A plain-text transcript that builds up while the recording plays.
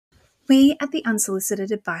We at the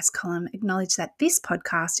Unsolicited Advice column acknowledge that this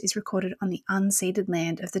podcast is recorded on the unceded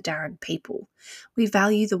land of the Darug people. We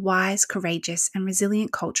value the wise, courageous and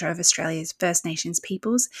resilient culture of Australia's First Nations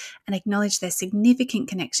peoples and acknowledge their significant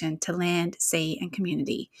connection to land, sea and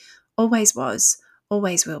community. Always was,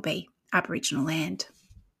 always will be Aboriginal land.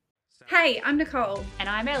 Hey, I'm Nicole. And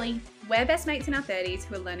I'm Elly. We're best mates in our 30s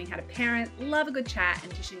who are learning how to parent, love a good chat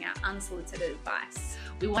and dishing out unsolicited advice.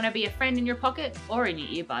 We want to be a friend in your pocket or in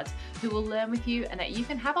your earbuds who will learn with you and that you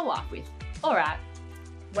can have a laugh with. All right.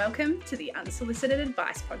 Welcome to the Unsolicited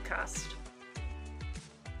Advice Podcast.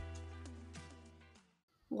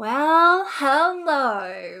 Well,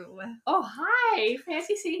 hello. Oh, hi.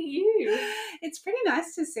 Fancy seeing you. It's pretty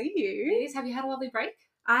nice to see you. It is. Have you had a lovely break?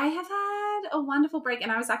 I have had a wonderful break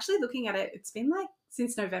and I was actually looking at it. It's been like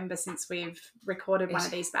since November since we've recorded one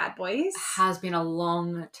of these bad boys. Has been a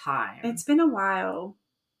long time. It's been a while.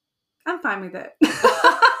 I'm fine with it.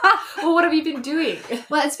 Well, what have you been doing?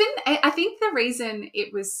 Well, it's been, I think the reason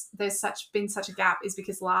there's been such a gap is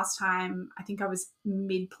because last time I think I was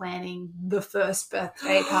mid-planning the first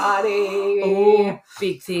birthday party. Oh,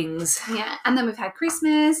 big things. Yeah. And then we've had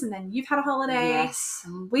Christmas and then you've had a holiday. Yes.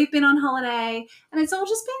 And we've been on holiday and it's all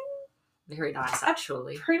just been very nice,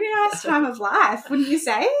 actually. Pretty nice time of life, wouldn't you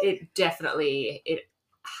say? It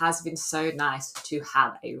has been so nice to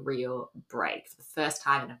have a real break. For the first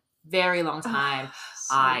time in a very long time.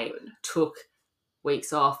 I took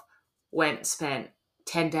weeks off, spent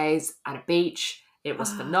 10 days at a beach. It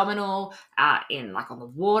was phenomenal. On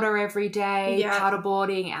the water every day,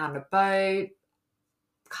 paddleboarding, out on a boat,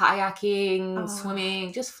 kayaking,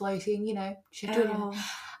 swimming, just floating,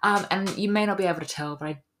 and you may not be able to tell, but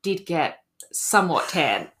I did get somewhat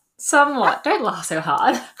tan. Somewhat. Don't laugh so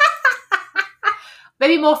hard.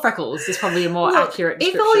 Maybe more freckles is probably a more accurate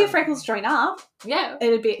description. If all your freckles join up,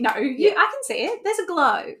 it'd be, I can see it. There's a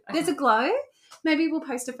glow. Maybe we'll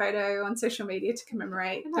post a photo on social media to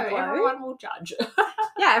commemorate the glow. Everyone will judge.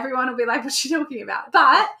 Yeah, everyone will be like, what's she talking about?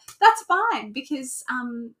 But that's fine because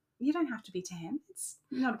you don't have to be tan. It's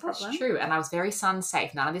not a problem. That's true. And I was very sun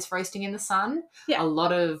safe. None of this roasting in the sun. Yeah. A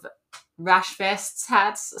lot of rash vests,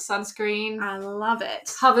 hats, sunscreen. I love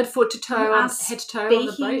it. Covered head to toe on the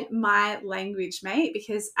boat. Speaking my language, mate,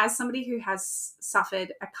 because as somebody who has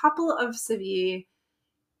suffered a couple of severe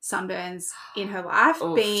sunburns in her life,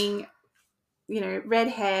 being, red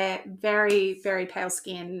hair, very, very pale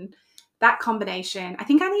skin, that combination, I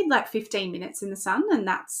think I need like 15 minutes in the sun and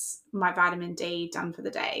that's my vitamin D done for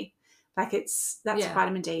the day. Like that's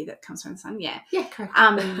vitamin D that comes from the sun. Yeah. Yeah, correct.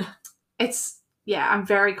 I'm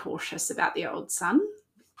very cautious about the old sun.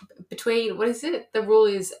 Between, what is it? The rule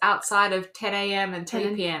is outside of 10 a.m. and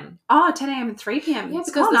 3 p.m. Oh, 10 a.m. and 3 p.m. Yeah,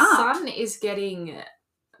 because the sun is getting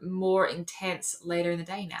more intense later in the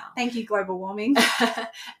day now. Thank you, global warming.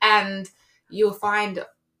 And you'll find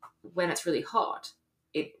when it's really hot,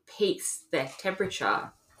 it peaks the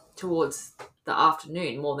temperature towards the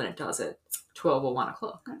afternoon more than it does at 12 or 1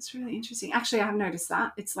 o'clock. That's really interesting. Actually, I have noticed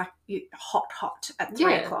that. It's like hot at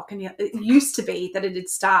 3 o'clock. And it used to be that it'd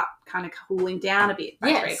start kind of cooling down a bit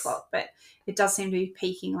by 3 o'clock, but it does seem to be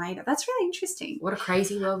peaking later. That's really interesting. What a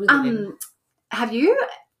crazy world we live in. Have you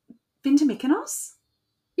been to Mykonos?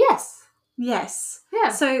 Yes. Yeah.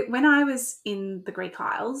 So when I was in the Greek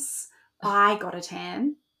Isles, I got a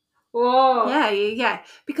tan. Whoa. Yeah.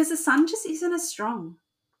 Because the sun just isn't as strong.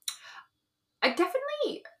 I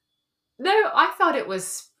felt it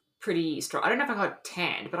was pretty strong. I don't know if I got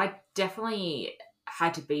tanned, but I definitely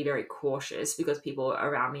had to be very cautious because people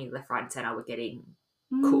around me, left, right, and centre, were getting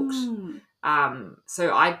cooked.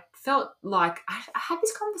 So I felt like I had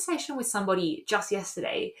this conversation with somebody just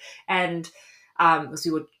yesterday, and because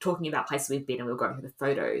we were talking about places we've been and we were going through the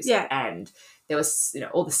photos, and there was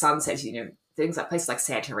all the sunsets, things like places like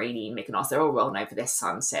Santorini, Mykonos, they're all well known for their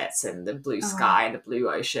sunsets and the blue sky and the blue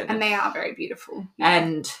ocean. And they are very beautiful.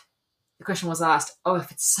 And the question was asked,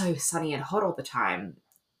 if it's so sunny and hot all the time,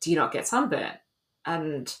 do you not get sunburnt?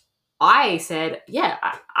 And I said,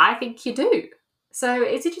 I think you do. So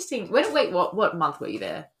it's interesting. What month were you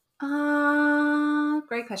there?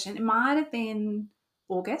 Great question. It might have been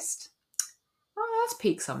August. Oh, that's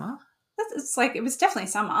peak summer. It was definitely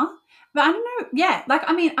summer. But I don't know. Yeah.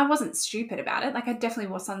 I wasn't stupid about it. I definitely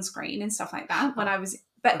wore sunscreen and stuff like that when I was,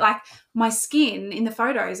 but my skin in the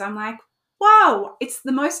photos, I'm like, wow, it's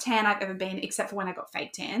the most tan I've ever been, except for when I got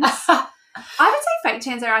fake tans. I would say fake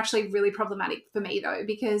tans are actually really problematic for me though,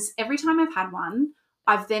 because every time I've had one,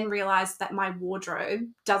 I've then realised that my wardrobe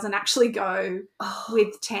doesn't actually go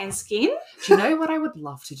with tan skin. Do you know what I would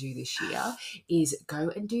love to do this year is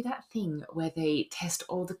go and do that thing where they test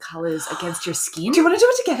all the colours against your skin. Do you want to do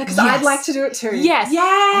it together? Because I'd like to do it too. Yes.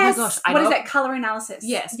 Yes. Oh my gosh. What is that? Colour analysis.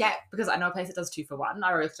 Yes. Yeah. Because I know a place that does 2 for 1.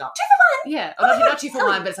 I wrote it up. 2 for 1? Yeah. Or not 2 for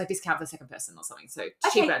 1, but it's like discount for the second person or something. So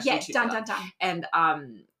cheaper actually. Yeah, done. And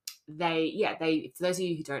they for those of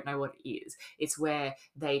you who don't know what it is, it's where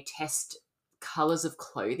they test colours of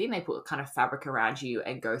clothing. They put kind of fabric around you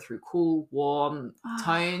and go through cool, warm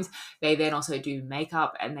tones. They then also do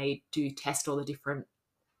makeup and they do test all the different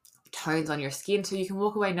tones on your skin, so you can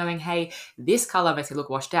walk away knowing, hey, this colour makes me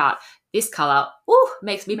look washed out. This colour,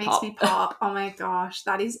 makes me pop. Oh my gosh,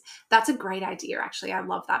 that's a great idea. Actually, I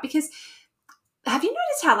love that, because have you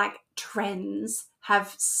noticed how like trends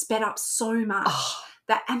have sped up so much?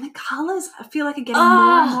 And the colours I feel like are getting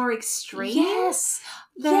more and more extreme. Yes.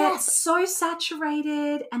 They're so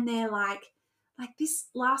saturated, and they're like this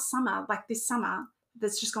last summer, like this summer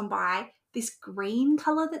that's just gone by, this green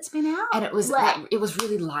colour that's been out. And it was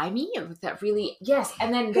really limey. That really, yes.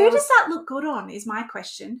 And then who does that look good on is my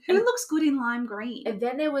question. Who looks good in lime green? And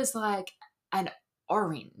then there was like an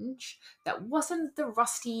orange that wasn't the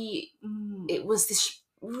rusty. It was this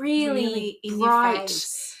really in bright. Your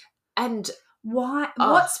face. And why?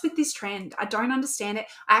 What's with this trend? I don't understand it.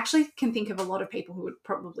 I actually can think of a lot of people who would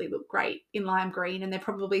probably look great in lime green, and they're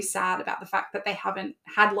probably sad about the fact that they haven't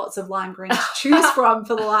had lots of lime green to choose from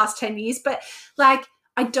for the last 10 years. But like,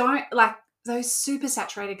 I don't like those super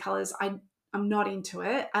saturated colours. I'm not into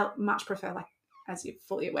it. I much prefer, like, as you're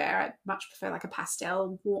fully aware, I much prefer like a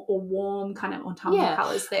pastel or warm kind of autumnal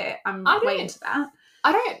colours there. I'm way into that.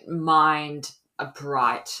 I don't mind a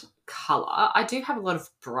bright colour. I do have a lot of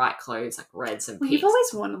bright clothes, like reds and pinks. You've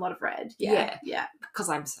always worn a lot of red. Yeah. Because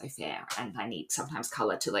I'm so fair and I need sometimes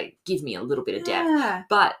colour to like give me a little bit of depth. Yeah.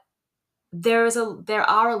 But there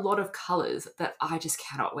are a lot of colours that I just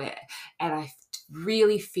cannot wear. And I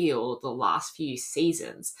really feel the last few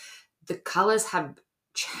seasons, the colours have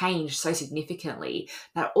changed so significantly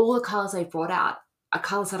that all the colours they've brought out are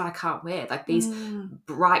colours that I can't wear, like these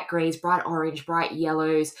bright greens, bright orange, bright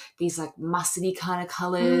yellows, these like mustardy kind of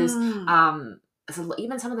colours. So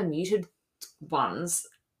even some of the muted ones,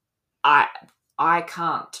 I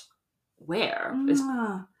can't wear,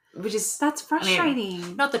 which is that's frustrating. I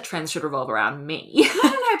mean, not that trends should revolve around me.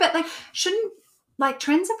 No, but like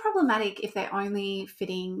trends are problematic if they're only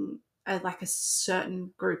fitting a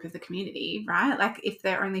certain group of the community, right? Like if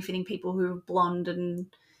they're only fitting people who are blonde and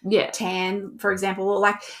tan, for example, or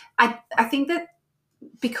like I think that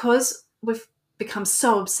because we've become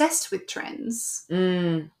so obsessed with trends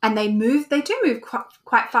and they do move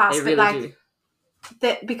quite fast, they really but like do.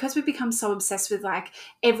 That because we've become so obsessed with like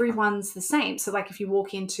everyone's the same. So like if you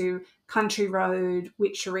walk into Country Road,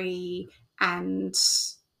 Witchery, and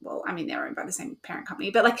well, I mean they're owned by the same parent company,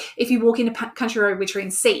 but like if you walk into Country Road, Witchery,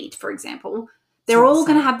 and Seed, for example, they're all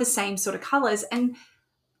going to have the same sort of colours, and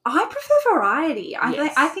I prefer variety.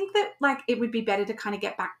 I think that like it would be better to kind of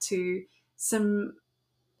get back to some,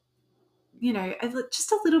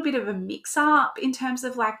 just a little bit of a mix up in terms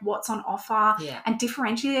of like what's on offer and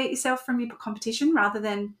differentiate yourself from your competition rather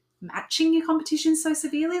than matching your competition so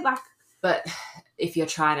severely. But if you're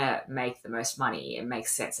trying to make the most money, it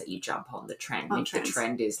makes sense that you jump on the trend. If the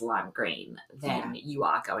trend is lime green, then you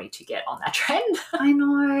are going to get on that trend. I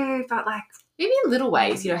know, but like maybe in little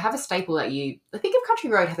ways, have a staple that you think of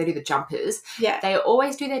Country Road, how they do the jumpers. Yeah. They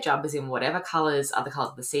always do their jumpers in whatever colours are the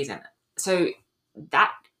colours of the season. So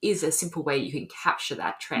that is a simple way you can capture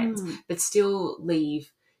that trend, but still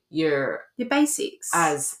leave your basics.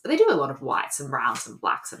 As they do a lot of whites and browns and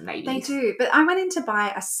blacks and navies. They do, but I went in to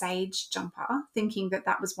buy a sage jumper thinking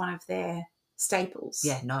that was one of their staples.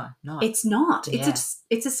 Yeah, no. It's not. Yeah.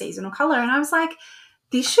 It's a seasonal colour, and I was like,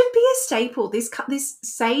 this should be a staple. This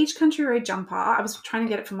sage Country Road jumper. I was trying to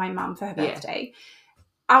get it for my mum for her birthday.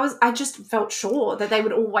 I just felt sure that they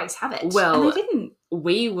would always have it. Well, and they didn't.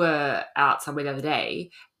 We were out somewhere the other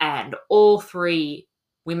day, and all 3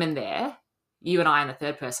 women there, you and I and the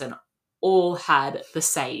third person, all had the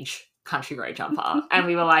sage Country Road jumper. And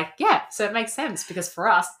we were like, yeah, so it makes sense because for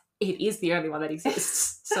us, it is the only one that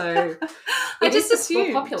exists. So I just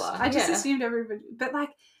assumed popular. I just assumed everybody. But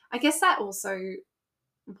like, I guess that also,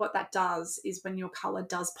 what that does is when your colour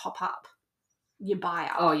does pop up, you buy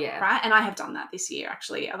up. Oh, yeah. Right? And I have done that this year,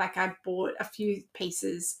 actually. Like I bought a few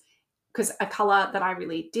pieces because a colour that I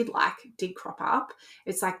really did like did crop up.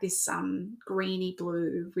 It's like this greeny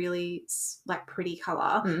blue, really like pretty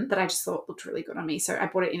colour that I just thought looked really good on me. So I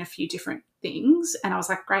bought it in a few different things and I was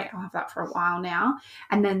like, great, I'll have that for a while now.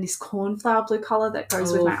 And then this cornflower blue colour that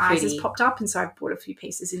goes with my eyes has popped up, and so I've bought a few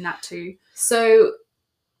pieces in that too. So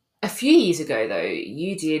a few years ago though,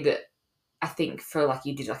 you did, I think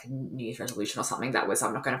you did like a New Year's resolution or something that was,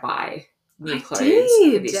 I'm not going to buy new clothes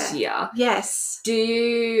for this year. Yes. Do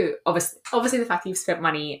you, obviously the fact that you've spent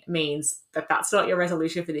money means that that's not your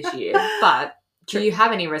resolution for this year, but do you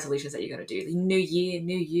have any resolutions that you're going to do? New year,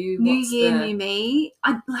 new you? New year, new me.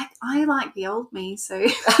 I like the old me, so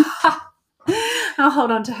I'll hold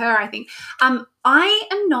on to her, I think. I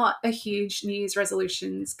am not a huge New Year's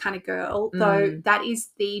resolutions kind of girl, though that is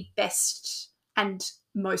the best and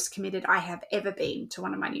most committed I have ever been to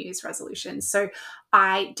one of my New Year's resolutions. So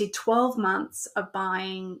I did 12 months of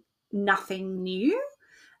buying nothing new,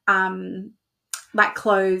 like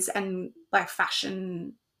clothes and like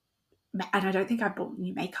fashion. And I don't think I bought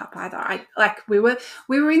new makeup either. We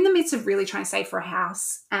were in the midst of really trying to save for a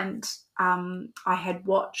house, and I had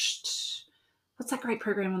watched, what's that great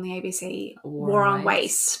program on the ABC? War on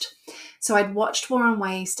Waste. So I'd watched War on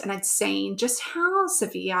Waste and I'd seen just how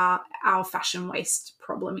severe our fashion waste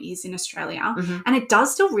problem is in Australia. And it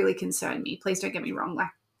does still really concern me. Please don't get me wrong.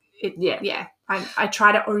 I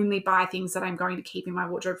try to only buy things that I'm going to keep in my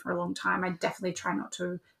wardrobe for a long time. I definitely try not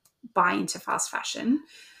to buy into fast fashion.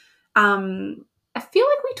 I feel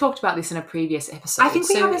like we talked about this in a previous episode. I think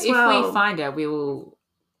we have as well. If we find her, we will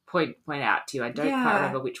point out to you. I don't quite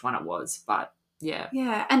remember which one it was, but yeah.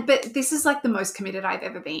 Yeah. But this is like the most committed I've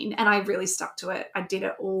ever been, and I really stuck to it. I did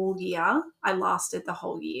it all year. I lasted the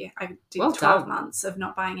whole year. I did 12 months of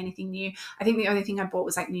not buying anything new. I think the only thing I bought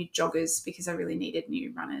was like new joggers because I really needed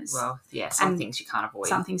new runners. Well, yeah, some things you can't avoid.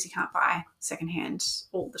 Some things you can't buy secondhand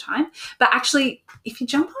all the time. But actually, if you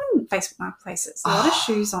jump on Facebook Marketplace, there's a lot of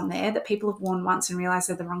shoes on there that people have worn once and realise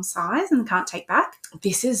they're the wrong size and can't take back.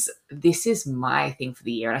 This is my thing for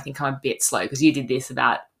the year, and I think I'm a bit slow because you did this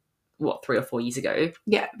about 3 or 4 years ago.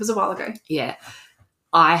 Yeah, it was a while ago. Yeah.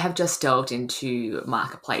 I have just delved into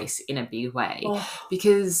Marketplace in a big way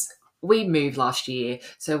because we moved last year.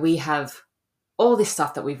 So we have all this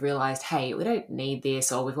stuff that we've realised, hey, we don't need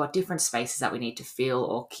this, or we've got different spaces that we need to fill,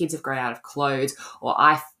 or kids have grown out of clothes, or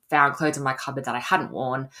I found clothes in my cupboard that I hadn't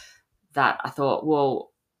worn that I thought,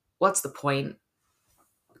 well, what's the point?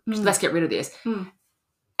 Let's get rid of this.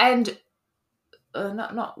 And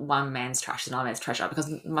not one man's trash is another man's treasure,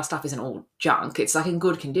 because my stuff isn't all junk. It's like in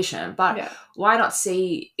good condition. But why not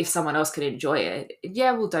see if someone else could enjoy it?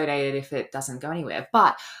 Yeah, we'll donate it if it doesn't go anywhere.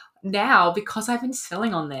 But now, because I've been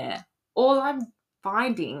selling on there, all I'm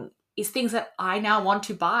finding is things that I now want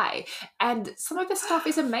to buy. And some of the stuff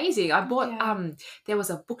is amazing. I bought, there was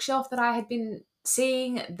a bookshelf that I had been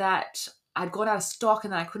seeing that I'd gone out of stock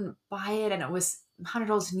and then I couldn't buy it, and it was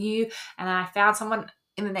 $100 new. And then I found someone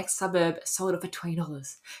in the next suburb sold it for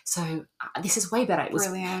 $20. So this is way better. It was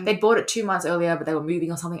brilliant. They'd bought it 2 months earlier, but they were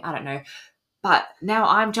moving or something. I don't know. But now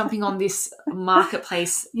I'm jumping on this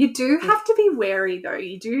Marketplace. You do have to be wary, though.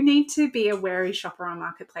 You do need to be a wary shopper on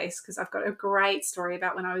Marketplace, because I've got a great story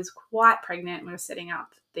about when I was quite pregnant and we were setting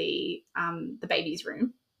up the baby's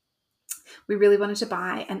room. We really wanted to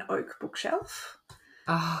buy an oak bookshelf.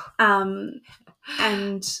 And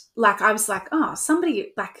like I was like,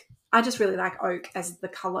 somebody like, I just really like oak as the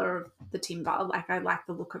colour of the timber. Like I like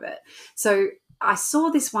the look of it. So I saw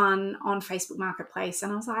this one on Facebook Marketplace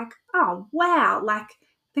and I was like, oh, wow. Like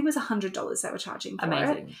I think it was $100 they were charging for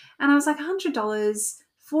it. And I was like, $100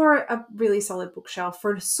 for a really solid bookshelf,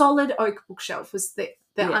 for a solid oak bookshelf was the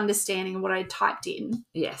understanding of what I typed in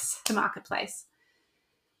to Marketplace.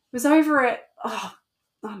 It was over at, I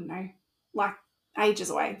don't know, like ages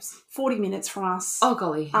away. It was 40 minutes from us. Oh,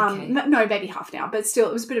 golly. Okay. No, maybe half an hour, but still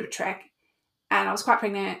it was a bit of a trek. And I was quite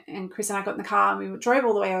pregnant, and Chris and I got in the car and we drove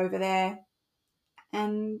all the way over there.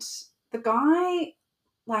 And the guy,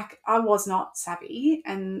 like, I was not savvy,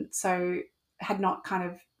 and so had not kind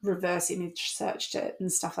of reverse image searched it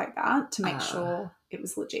and stuff like that to make sure it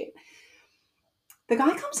was legit. The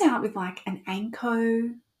guy comes out with like an Anko,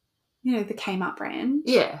 the Kmart brand.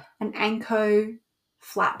 Yeah. An Anko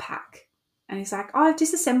flat pack. And he's like, I've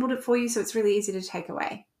disassembled it for you so it's really easy to take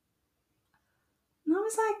away. And I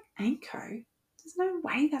was like, Anko? There's no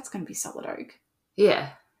way that's going to be solid oak. Yeah.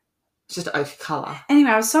 It's just oak colour. Anyway,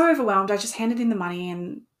 I was so overwhelmed. I just handed in the money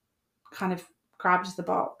and kind of grabbed the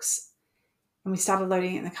box. And we started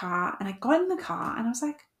loading it in the car. And I got in the car and I was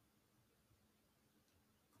like,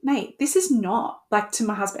 mate, this is not, like, to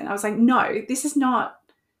my husband, I was like, no, this is not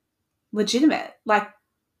legitimate. Like,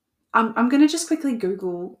 I'm going to just quickly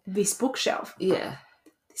Google this bookshelf. Yeah.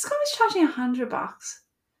 This guy was charging $100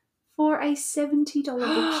 for a $70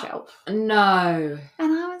 bookshelf. No.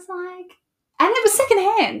 And I was like, and it was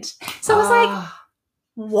secondhand. So I was like,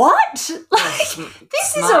 what? Like,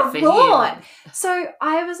 this is a fraud. So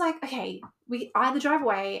I was like, okay, we either drive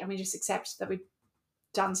away and we just accept that we've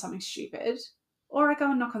done something stupid, or I go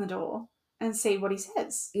and knock on the door and see what he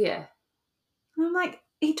says. Yeah. And I'm like,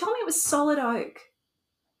 he told me it was solid oak.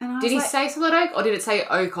 And did he say solid oak, or did it say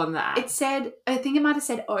oak on the ad? It said, I think it might have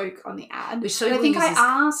said oak on the ad. Which but I think I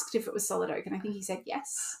asked if it was solid oak, and I think he said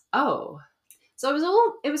yes. Oh. So it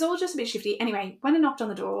was all just a bit shifty. Anyway, went and knocked on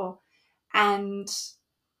the door, and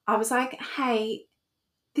I was like, hey,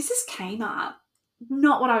 this is Kmart.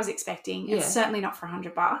 Not what I was expecting. It's certainly not for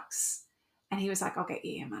 $100. And he was like, I'll get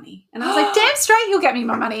you your money. And I was like, damn straight you'll get me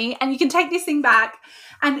my money, and you can take this thing back.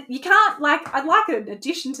 And you can't, like, I'd like an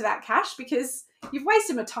addition to that cash because you've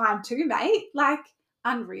wasted my time too, mate. Like,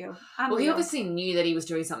 unreal. Well, he obviously knew that he was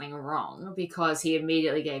doing something wrong because he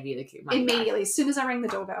immediately gave you the money immediately, as soon as I rang the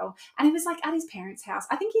doorbell. And he was, like, at his parents' house.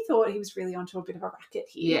 I think he thought he was really onto a bit of a racket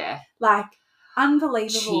here. Yeah. Like,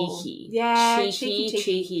 unbelievable. Cheeky. Yeah,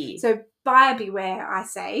 cheeky. So buyer beware, I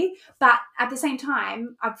say. But at the same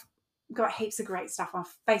time, I've got heaps of great stuff on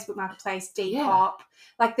Facebook Marketplace, Depop.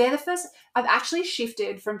 Like, they're the first. I've actually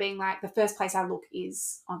shifted from being like the first place I look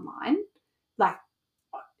is online, like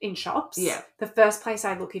in shops. Yeah. The first place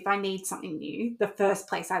I look if I need something new, the first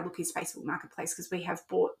place I look is Facebook Marketplace, because we have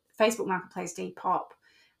bought Facebook Marketplace, Depop,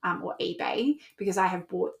 or eBay, because I have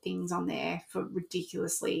bought things on there for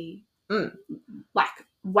ridiculously like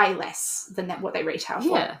way less than what they retail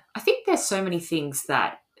for. Yeah. I think there's so many things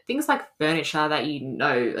like furniture that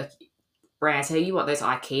like brands, hey, you want those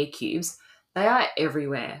IKEA cubes, they are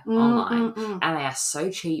everywhere online and they are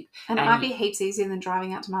so cheap. And it might be heaps easier than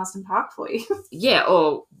driving out to Marsden Park for you. Yeah,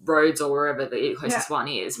 or Rhodes or wherever the closest one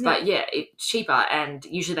is. But it's cheaper, and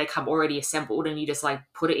usually they come already assembled and you just like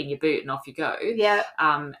put it in your boot and off you go. Yeah.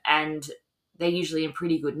 And they're usually in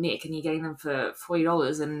pretty good nick, and you're getting them for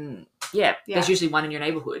 $40, and there's usually one in your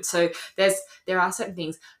neighborhood. So there are certain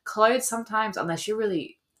things. Clothes sometimes, unless you're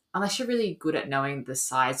really good at knowing the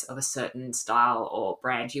size of a certain style or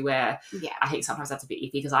brand you wear, I think sometimes that's a bit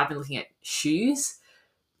iffy, because I've been looking at shoes,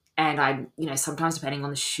 and I'm, sometimes depending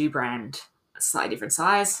on the shoe brand, a slightly different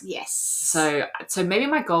size. Yes. So maybe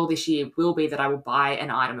my goal this year will be that I will buy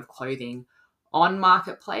an item of clothing on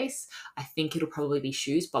Marketplace. I think it'll probably be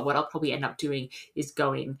shoes, but what I'll probably end up doing is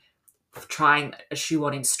trying a shoe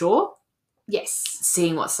on in store. Yes.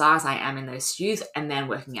 Seeing what size I am in those shoes, and then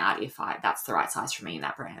working out if that's the right size for me in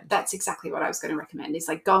that brand. That's exactly what I was going to recommend, is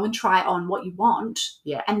like go and try on what you want.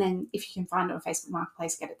 Yeah. And then if you can find it on Facebook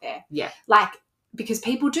Marketplace, get it there. Yeah. Like, because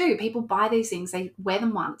people buy these things, they wear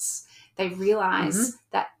them once, they realize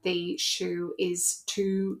that the shoe is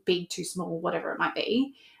too big, too small, whatever it might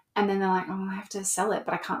be. And then they're like, oh, I have to sell it,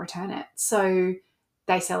 but I can't return it. So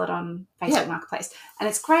they sell it on Facebook Marketplace. And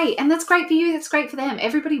it's great. And that's great for you. That's great for them.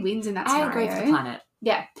 Everybody wins in that scenario. And great for the planet.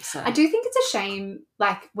 Yeah. So. I do think it's a shame,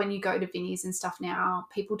 like when you go to Vinnies and stuff now,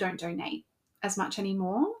 people don't donate as much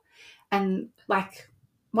anymore. And like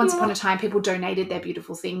once upon a time, people donated their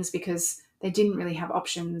beautiful things because they didn't really have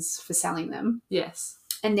options for selling them. Yes.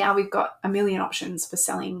 And now we've got a million options for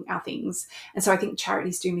selling our things. And so I think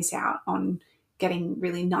charities do miss out on getting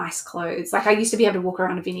really nice clothes. Like I used to be able to walk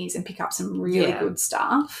around a Vinnies and pick up some really good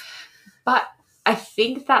stuff. But I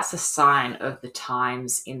think that's a sign of the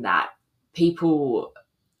times, in that people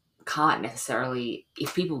can't necessarily,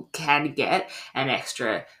 if people can get an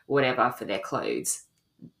extra whatever for their clothes,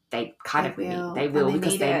 they will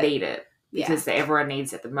because they need it. Because everyone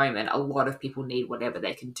needs at the moment. A lot of people need whatever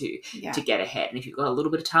they can do to get ahead. And if you've got a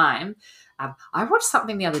little bit of time, I watched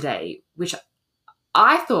something the other day, which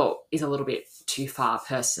I thought is a little bit too far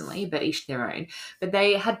personally, but each their own. But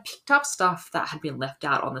they had picked up stuff that had been left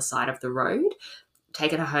out on the side of the road,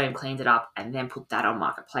 taken it home, cleaned it up, and then put that on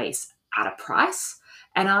Marketplace at a price.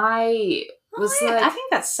 And I was I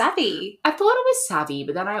think that's savvy. I thought it was savvy,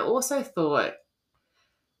 but then I also thought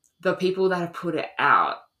the people that have put it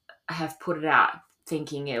out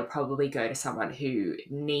thinking it'll probably go to someone who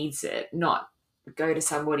needs it, not go to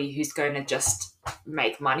somebody who's going to just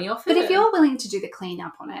make money off it. But if you're willing to do the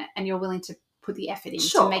cleanup on it and you're willing to put the effort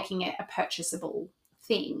into making it a purchasable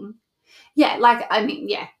thing,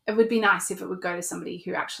 it would be nice if it would go to somebody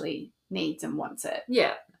who actually needs and wants it.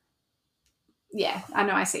 Yeah. Yeah, I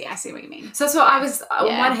know. I see what you mean. So I was,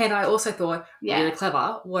 on one hand, I also thought, really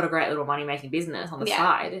clever. What a great little money-making business on the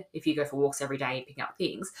side. If you go for walks every day and picking up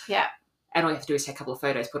things. Yeah. And all you have to do is take a couple of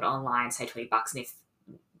photos, put it online, say $20, and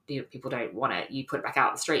if people don't want it, you put it back out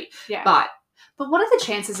on the street. Yeah. But But what are the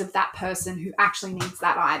chances of that person who actually needs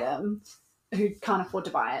that item, who can't afford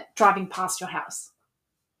to buy it, driving past your house?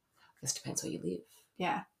 This depends where you live.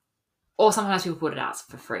 Yeah. Or sometimes people put it out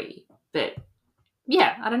for free. But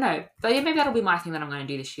yeah, I don't know. But yeah, maybe that'll be my thing that I'm going to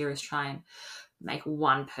do this year, is try and make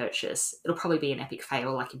one purchase. It'll probably be an epic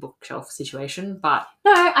fail, like your bookshelf situation, but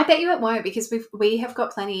no, I bet you it won't, because we have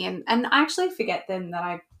got plenty, and I actually forget then that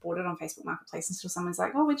I bought it on Facebook Marketplace until someone's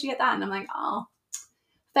like, oh, where'd you get that? And I'm like, oh,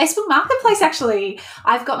 Facebook Marketplace. Actually,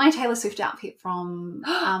 I've got my Taylor Swift outfit from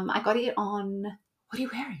I got it on, what are you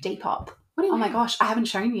wearing? Depop. What are you wearing? My gosh, I haven't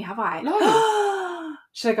shown you, have I? No.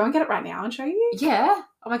 Should I go and get it right now and show you? Yeah.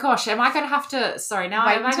 Oh my gosh, am I going to have to, sorry, now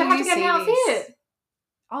am I going to have to get an outfit?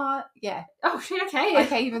 Yeah. Oh, shit, okay.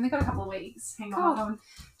 Okay, you've only got a couple of weeks. Hang on.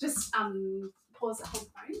 Just pause the whole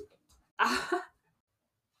phone.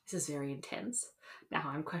 This is very intense. Now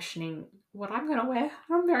I'm questioning what I'm going to wear.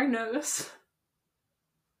 I'm very nervous.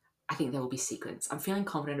 I think there will be sequins. I'm feeling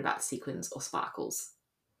confident about sequins or sparkles.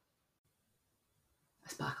 A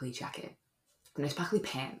sparkly jacket. No sparkly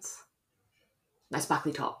pants. No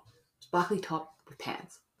sparkly top. Sparkly top with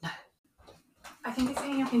pants. No. I think it's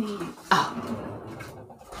hanging up in here.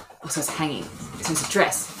 Oh, so it's hanging. So it's a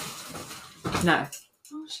dress. No.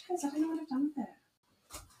 Oh, shiz, I don't know what I've done with it.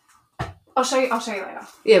 I'll show you later.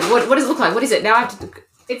 Yeah, what does it look like? What is it? Now I have to...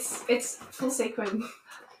 It's full sequin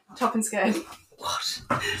top and skirt. What?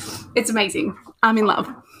 It's amazing. I'm in love.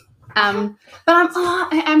 But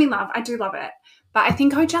I'm in love. I do love it. But I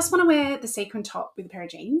think I just want to wear the sequin top with a pair of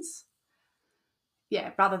jeans.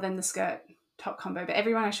 Yeah, rather than the skirt top combo. But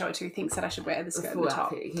everyone I show it to thinks that I should wear the skirt and the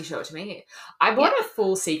top. Outfit. Can you show it to me? I bought a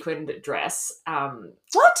full sequined dress.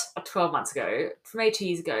 What? 12 months ago, maybe 2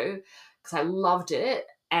 years ago, because I loved it,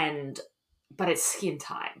 but it's skin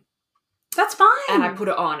time. That's fine. And I put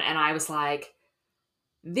it on, and I was like,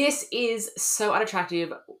 this is so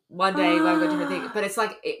unattractive. One day we'll go different thing, but it's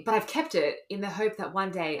like, but I've kept it in the hope that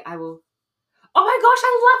one day I will. Oh my gosh,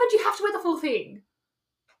 I love it! You have to wear the full thing.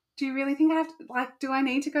 Do you really think I have to? Like, do I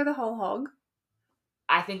need to go the whole hog?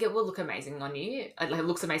 I think it will look amazing on you. It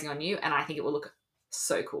looks amazing on you, and I think it will look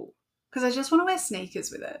so cool. Because I just want to wear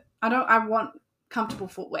sneakers with it. I want comfortable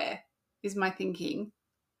footwear, is my thinking.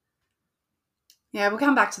 Yeah, we'll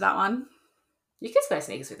come back to that one. You can wear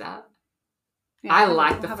sneakers with that. Yeah, I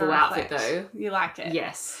like the full outfit though. You like it?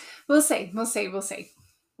 Yes. We'll see. I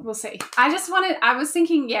was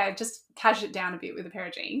thinking, just cash it down a bit with a pair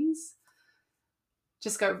of jeans.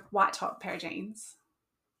 Just go white top, pair of jeans.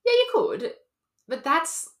 Yeah, you could. But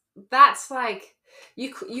that's like,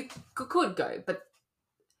 you could go. But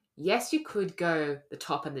yes, you could go the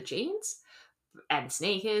top and the jeans and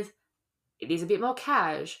sneakers. It is a bit more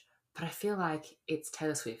cash. But I feel like it's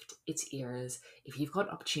Taylor Swift, it's eras. If you've got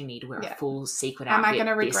an opportunity to wear a full sequin outfit, am I going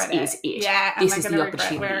to regret it? Is it. Yeah, this am I going to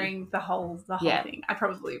regret wearing the whole thing? I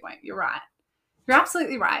probably won't. You're right. You're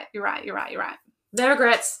absolutely right. You're right. No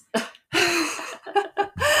regrets.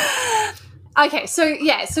 Okay, so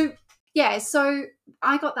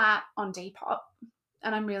I got that on Depop,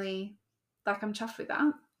 and I'm really, I'm chuffed with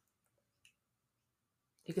that.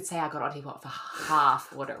 You could say I got on Depop for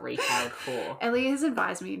half what it retailed for. Elly has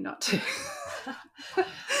advised me not to.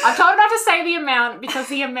 I've told her not to say the amount, because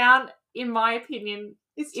the amount, in my opinion,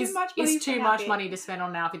 is too much money to spend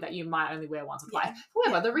on an outfit that you might only wear once or twice.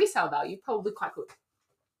 However, the resale value probably quite good.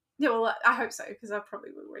 Yeah, well, I hope so, because I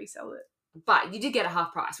probably will resell it. But you did get a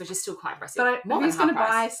half price, which is still quite impressive. But who's going to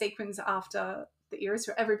buy sequins after the eras?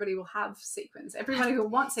 Everybody will have sequins. Everybody who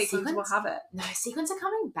wants sequins will have it. No, sequins are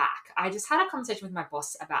coming back. I just had a conversation with my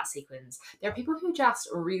boss about sequins. There are people who just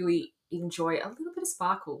really enjoy a little bit of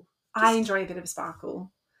sparkle. I enjoy a bit of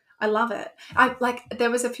sparkle. I love it.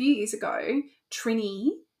 There was a few years ago,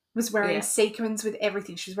 Trini was wearing sequins with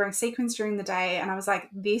everything. She was wearing sequins during the day, and I was like,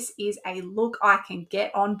 this is a look I can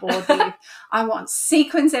get on board with. I want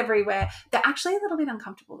sequins everywhere. They're actually a little bit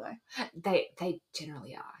uncomfortable though. They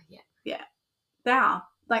generally are, yeah. Yeah. They are.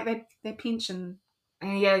 Like they pinch and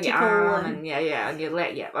tickle and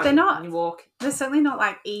they're not, when you walk. They're certainly not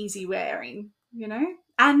like easy wearing,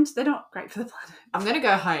 and they're not great for the planet. I'm going to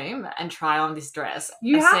go home and try on this dress.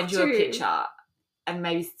 Send you a picture and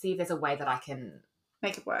maybe see if there's a way that I can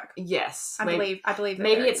make it work. Yes. I believe that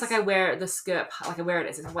maybe it's like I wear the skirt, like I wear it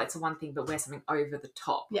as it's one thing, but wear something over the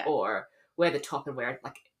top. Yeah. Or wear the top and wear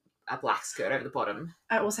like a black skirt over the bottom.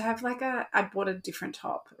 I also have I bought a different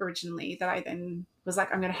top originally that I then was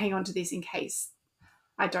like, I'm going to hang on to this in case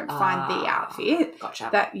I don't find the outfit. Gotcha.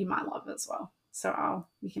 That you might love as well. So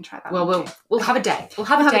you can try that. Well, we'll have a day. We'll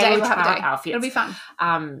have a day. We'll have a day. Outfits. It'll be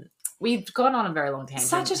fun. We've gone on a very long tangent.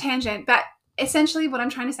 Such a tangent, but essentially what I'm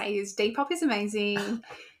trying to say is Depop is amazing.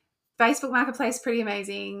 Facebook Marketplace pretty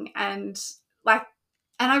amazing, and like,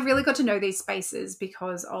 and I really got to know these spaces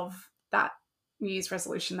because of that New Year's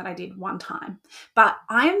resolution that I did one time. But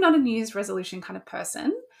I am not a New Year's resolution kind of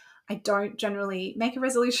person. I don't generally make a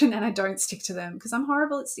resolution and I don't stick to them because I'm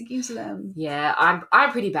horrible at sticking to them. Yeah,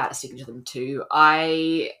 I'm pretty bad at sticking to them too.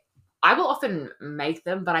 I will often make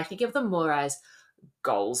them, but I think of them more as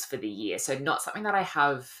goals for the year. So not something that I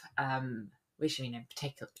have, which, you know,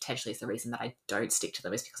 potentially is the reason that I don't stick to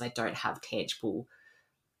them, is because I don't have tangible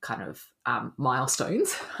kind of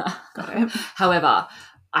milestones. Got it. However,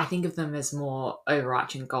 I think of them as more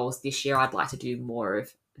overarching goals. This year I'd like to do more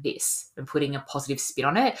of this and putting a positive spin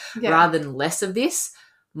on it rather than less of this,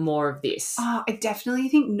 more of this. Oh, I definitely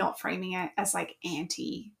think not framing it as like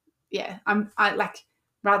I like,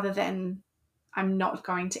 rather than I'm not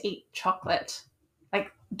going to eat chocolate,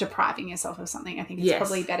 like depriving yourself of something. I think it's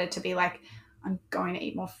probably better to be like, I'm going to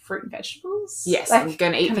eat more fruit and vegetables. Yes, like, I'm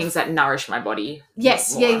going to eat things that nourish my body.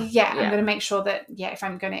 Yes, yeah. I'm going to make sure that, if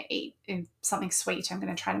I'm going to eat something sweet, I'm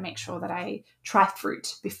going to try to make sure that I try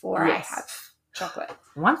fruit before I have chocolate.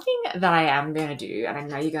 One thing that I am going to do, and I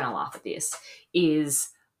know you're going to laugh at this, is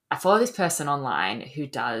I follow this person online who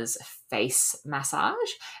does face massage,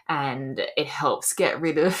 and it helps get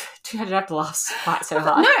rid of... I don't have to laugh quite so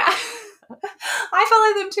hard. No, I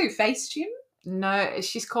follow them too. Face gym? No,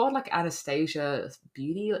 she's called like Anastasia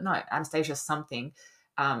Beauty. No, Anastasia something.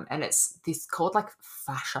 And it's this called like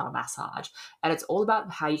fascia massage. And it's all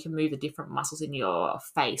about how you can move the different muscles in your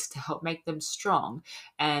face to help make them strong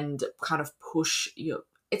and kind of push your...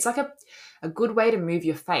 It's like a good way to move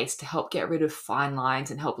your face to help get rid of fine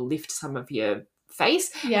lines and help lift some of your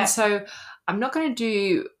face. Yeah. And so I'm not going to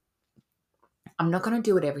do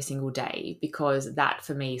it every single day because that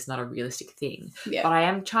for me is not a realistic thing. Yeah. But I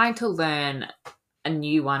am trying to learn a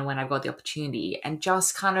new one when I've got the opportunity and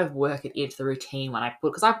just kind of work it into the routine when I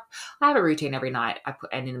put, because I have a routine every night.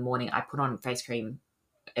 And in the morning I put on face cream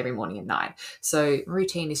every morning and night. So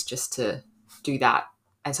routine is just to do that.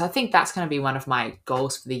 And so I think that's going to be one of my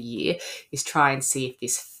goals for the year, is try and see if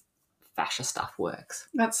this fascia stuff works.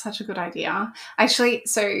 That's such a good idea. Actually,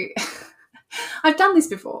 so I've done this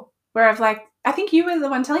before where I've like, I think you were the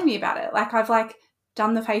one telling me about it. Like I've like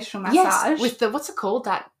done the facial massage. Yes, with the, what's it called?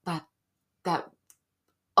 It's like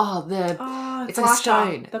a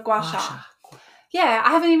stone. The gua sha. Yeah,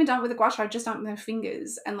 I haven't even done it with the gua sha. I've just done it with my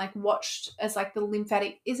fingers and like watched as like the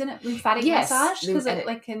lymphatic, isn't it lymphatic massage? Because it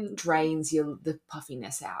like can... drains the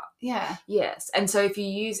puffiness out. Yeah. Yes. And so if you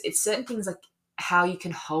use, it's certain things like how you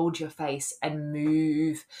can hold your face and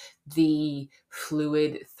move the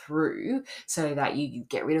fluid through so that you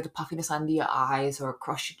get rid of the puffiness under your eyes or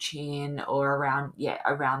across your chin or around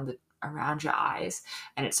your eyes.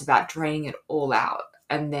 And it's about draining it all out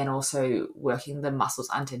and then also working the muscles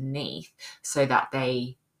underneath so that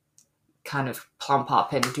they kind of plump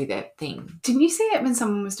up and do their thing. Didn't you see it when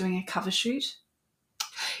someone was doing a cover shoot?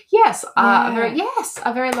 Yes,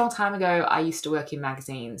 a very long time ago, I used to work in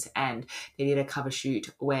magazines and they did a cover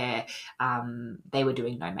shoot where they were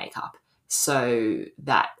doing no makeup. So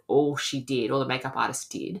that all the makeup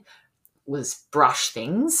artist did was brush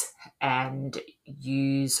things and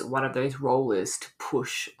use one of those rollers to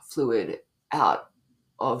push fluid out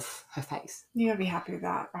of her face. You gotta be happy with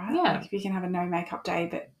that, right? Yeah. Like if you can have a no makeup day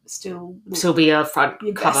but still be a front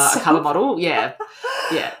cover model. Yeah.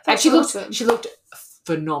 Yeah. And she looked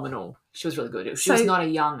phenomenal. She was really good. She was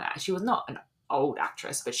not an old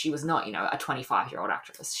actress, but she was not, a 25-year-old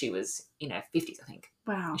actress. She was in her 50s, I think.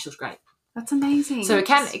 Wow. And she was great. That's amazing. So it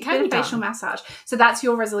can be facial massage. So that's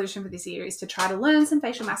your resolution for this year, is to try to learn some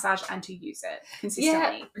facial massage and to use it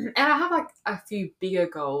consistently. Yeah. And I have like a few bigger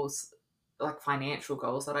goals, like financial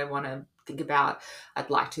goals that I want to think about. I'd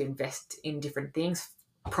like to invest in different things,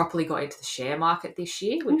 properly got into the share market this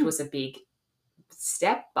year, which was a big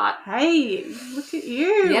step, but hey, look at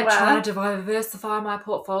you. Yeah, trying to diversify my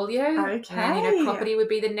portfolio. Okay. And property would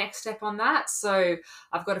be the next step on that. So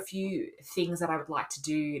I've got a few things that I would like to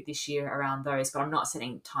do this year around those, but I'm not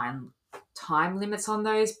setting time limits on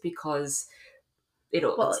those because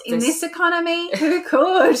in this economy, who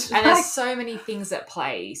could? And there's so many things at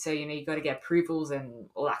play. So, you got to get approvals and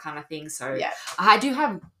all that kind of thing. So yeah. I do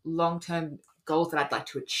have long-term goals that I'd like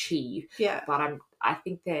to achieve. Yeah. But I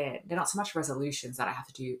think they're not so much resolutions that I have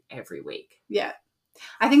to do every week. Yeah.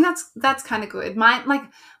 I think that's kind of good.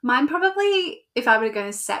 Mine probably, if I were going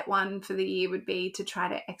to set one for the year, would be to try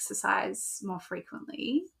to exercise more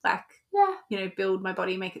frequently. Build my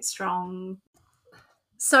body, make it strong.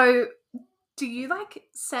 So do you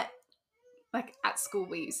set, at school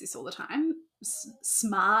we use this all the time,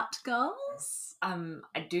 SMART goals?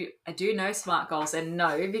 I do know SMART goals, and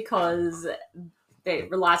no, because that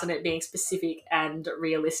relies on it being specific and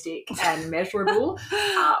realistic and measurable,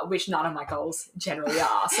 which none of my goals generally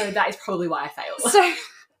are. So that is probably why I fail. So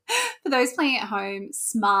for those playing at home,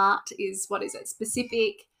 SMART is, what is it?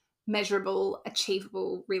 Specific, measurable,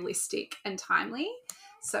 achievable, realistic, and timely.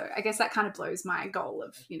 So I guess that kind of blows my goal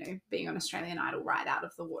of, being on Australian Idol right out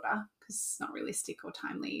of the water, because it's not realistic or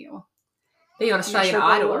timely or being on Australian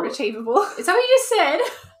Idol or achievable. Is that what you just said?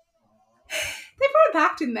 They brought it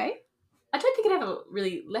back, didn't they? I don't think it ever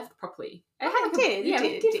really left properly. It did.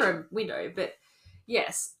 It did for a window, but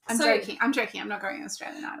yes. I'm joking. I'm not going on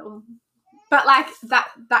Australian Idol. But like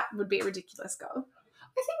that would be a ridiculous goal.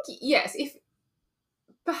 I think, yes, if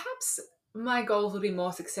perhaps my goals would be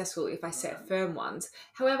more successful if I set firm ones.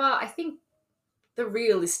 However, I think the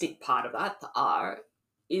realistic part of that, the R,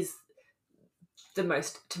 is the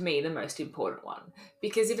most important one.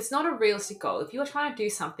 Because if it's not a realistic goal, if you're trying to do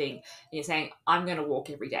something and you're saying, I'm going to walk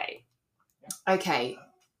every day, okay,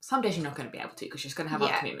 some days you're not going to be able to because you're just going to have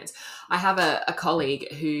other commitments. I have a colleague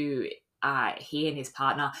who, he and his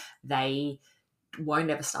partner, they won't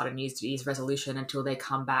ever start a New Year's resolution until they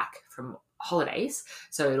come back from holidays.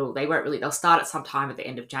 So they'll start at some time at the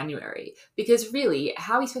end of January, because really,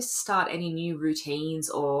 how are you supposed to start any new routines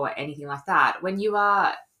or anything like that when you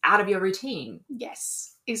are out of your routine?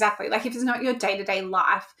 Yes, exactly. Like if it's not your day-to-day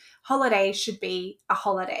life, holiday should be a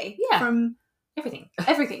holiday from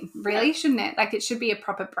everything, really, shouldn't it? Like it should be a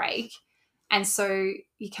proper break. And so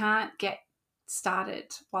you can't get started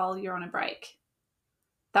while you're on a break.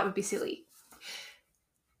 That would be silly.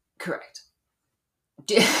 Correct.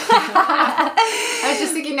 I was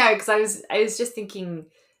just thinking, no, because I was just thinking,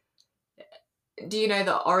 do you know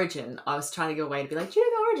the origin? I was trying to go away to be like, do you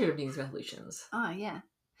know the origin of New Year's resolutions? Oh, yeah.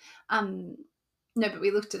 No, but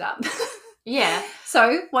we looked it up. Yeah.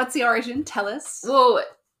 So what's the origin? Tell us. Well,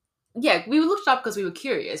 yeah, we looked it up because we were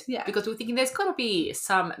curious. Yeah. Because we were thinking there's got to be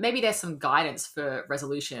maybe there's some guidance for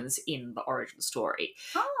resolutions in the origin story.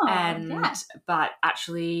 Oh, But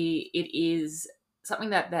actually it is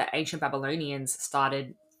something that the ancient Babylonians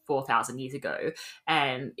started 4,000 years ago,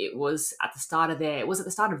 and it was at the start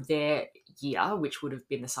of their year, which would have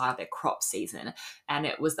been the start of their crop season, and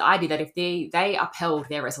it was the idea that if they upheld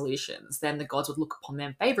their resolutions, then the gods would look upon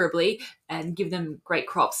them favorably and give them great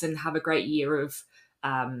crops and have a great year of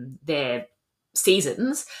their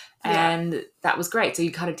seasons, and that was great. So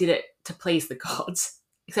you kind of did it to please the gods,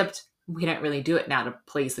 except we don't really do it now to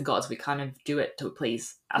please the gods. We kind of do it to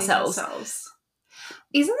please ourselves.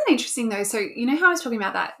 Isn't that interesting though? So you know how I was talking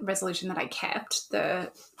about that resolution that I kept,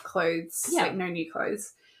 the clothes, like no new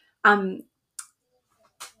clothes,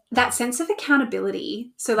 that sense of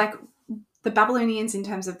accountability. So like the Babylonians, in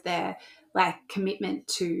terms of their like commitment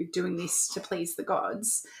to doing this to please the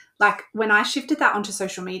gods, like when I shifted that onto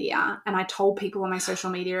social media and I told people on my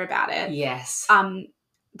social media about it,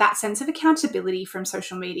 that sense of accountability from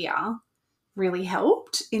social media really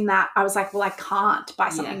helped, in that I was like, well, I can't buy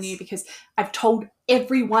something new because I've told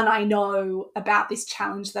everyone I know about this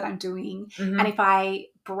challenge that I'm doing. Mm-hmm. And if I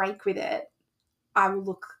break with it, I will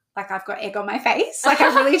look like I've got egg on my face. Like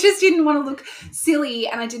I really just didn't want to look silly,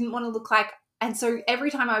 and I didn't want to look like, and so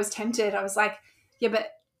every time I was tempted, I was like, yeah, but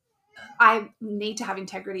I need to have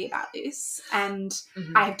integrity about this. And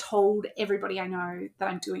I have told everybody I know that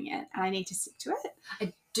I'm doing it, and I need to stick to it.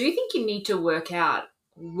 I do think you need to work out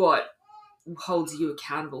what holds you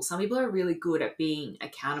accountable. Some people are really good at being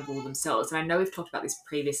accountable themselves. And I know we've talked about this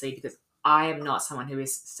previously, because I am not someone who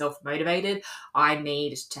is self-motivated. I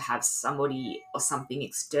need to have somebody or something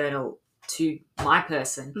external to my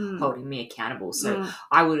person holding me accountable. So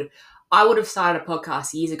I would have started a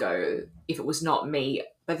podcast years ago if it was not me.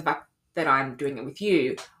 But the fact that I'm doing it with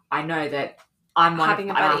you, I know that I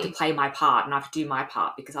have to play my part and I have to do my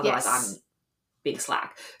part, because otherwise I'm being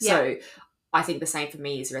slack. So I think the same for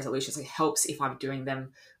me is resolutions. It helps if I'm doing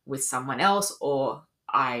them with someone else, or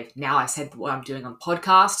I've said what I'm doing on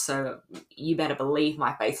podcast, so you better believe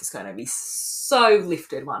my face is going to be so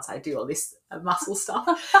lifted once I do all this muscle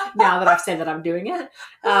stuff now that I've said that I'm doing it.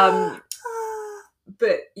 But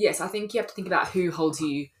yes, I think you have to think about who holds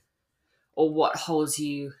you or what holds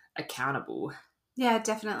you accountable. Yeah,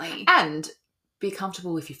 definitely. And be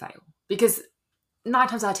comfortable if you fail, because 9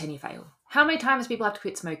 times out of 10 you fail. How many times people have to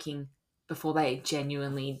quit smoking before they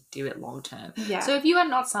genuinely do it long term? Yeah. So if you are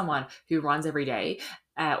not someone who runs every day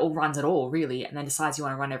or runs at all really, and then decides you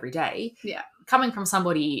want to run every day, coming from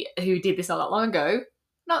somebody who did this not that long ago,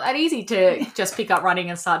 not that easy to just pick up running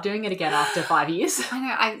and start doing it again after 5 years.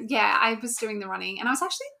 I know. I was doing the running, and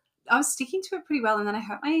I was sticking to it pretty well, and then I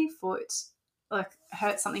hurt my foot,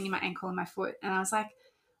 hurt something in my ankle and my foot, and I was like,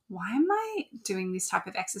 why am I doing this type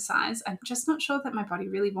of exercise? I'm just not sure that my body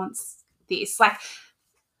really wants this. Like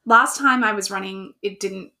last time I was running, I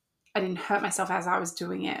didn't hurt myself as I was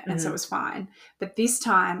doing it, and so it was fine. But this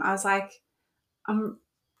time I was like, I'm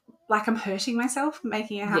hurting myself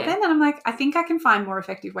making it happen. And I'm like, I think I can find more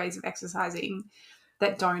effective ways of exercising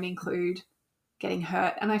that don't include getting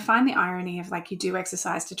hurt. And I find the irony of like you do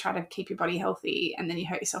exercise to try to keep your body healthy and then you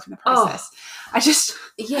hurt yourself in the process.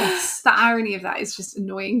 Yes. The irony of that is just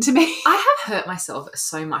annoying to me. I have hurt myself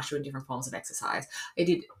so much doing different forms of exercise. I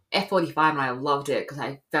did F45 and I loved it because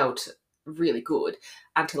I felt really good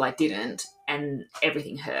until I didn't and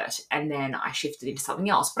everything hurt. And then I shifted into something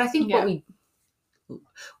else. But I think what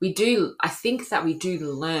we do, I think that we do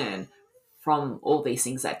learn from all these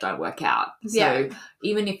things that don't work out. So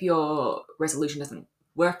even if your resolution doesn't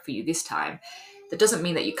work for you this time, that doesn't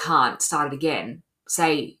mean that you can't start it again.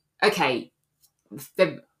 Say, okay,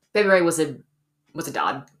 February was a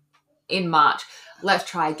dud. In March, let's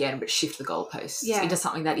try again, but shift the goalposts into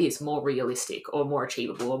something that is more realistic or more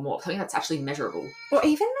achievable or more something that's actually measurable. Or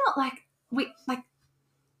even not like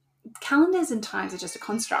calendars and times are just a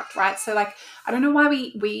construct, right? So like I don't know why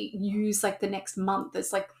we use like the next month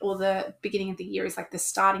as like, or the beginning of the year is like the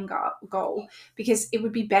starting goal, because it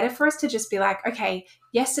would be better for us to just be like, okay,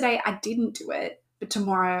 yesterday I didn't do it, but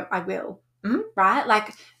tomorrow I will. Right?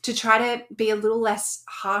 Like to try to be a little less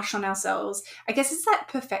harsh on ourselves. I guess it's that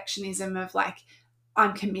perfectionism of like,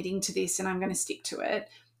 I'm committing to this and I'm going to stick to it.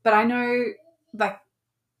 But I know like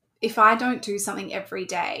if I don't do something every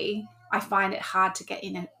day, I find it hard to get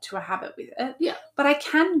into a habit with it. Yeah. But I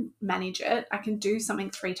can manage it. I can do something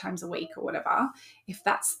 3 times a week or whatever, if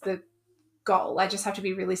that's the goal. I just have to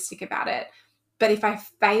be realistic about it. But if I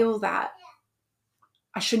fail that,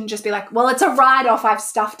 I shouldn't just be like, well, it's a write-off. I've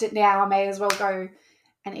stuffed it now. I may as well go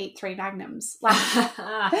and eat 3 Magnums. Like,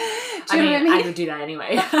 I mean, I would do that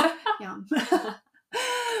anyway. Yum.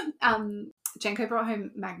 Jenko brought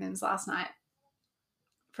home Magnums last night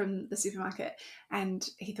from the supermarket, and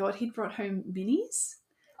he thought he'd brought home minis.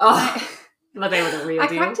 But they were the real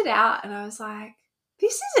deal. I cracked it out, and I was like,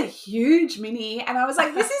 this is a huge mini. And I was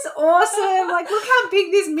like, this is awesome. Like, look how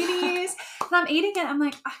big this mini is. And I'm eating it. I'm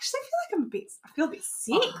like, I actually feel like I feel a bit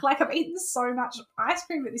sick. Like I've eaten so much ice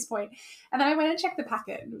cream at this point. And then I went and checked the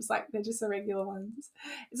packet and it was like, they're just the regular ones.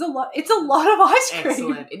 It's a lot of ice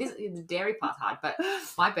cream. Excellent. The dairy part's hard, but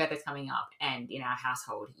my birthday's coming up, and in our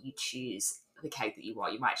household you choose the cake that you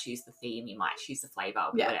want. You might choose the theme, you might choose the flavour,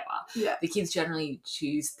 whatever. Yeah. The kids generally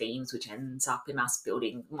choose themes, which ends up in us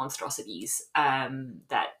building monstrosities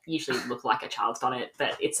that usually look like a child's done it,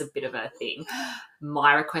 but it's a bit of a thing.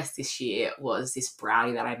 My request this year was this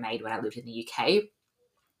brownie that I made when I lived in the UK,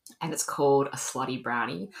 and it's called a slutty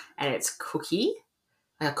brownie, and it's a cookie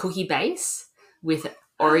base with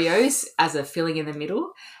Oreos as a filling in the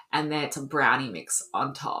middle, and then it's a brownie mix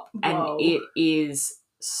on top. Whoa. And it is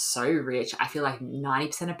so rich. I feel like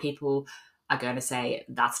 90% of people are going to say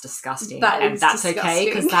that's disgusting. That's disgusting. Okay,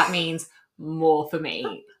 because that means more for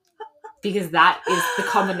me. Because that is the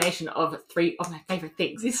combination of 3 of my favourite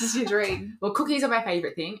things. This is your dream. Well, cookies are my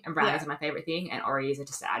favourite thing, and brownies are my favourite thing, and Oreos are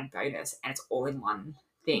just an added bonus, and it's all in one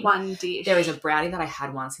thing. One dish. There is a brownie that I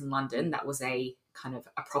had once in London that was a kind of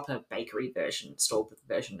a proper bakery version, store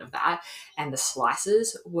version of that, and the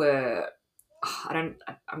slices were, I'm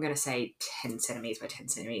going to say 10 centimetres by 10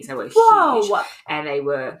 centimetres. They were huge, and they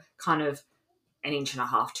were kind of 1.5 inches,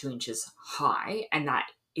 2 inches high, and that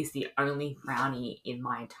is the only brownie in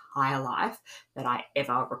my entire life that I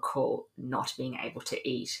ever recall not being able to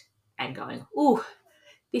eat and going, ooh,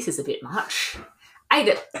 this is a bit much. Ate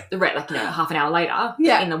it half an hour later.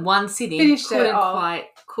 In the one sitting. Finished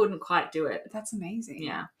couldn't quite do it. That's amazing.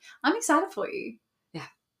 Yeah. I'm excited for you. Yeah.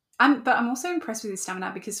 But I'm also impressed with your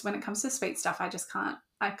stamina, because when it comes to sweet stuff, I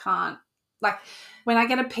can't. Like when I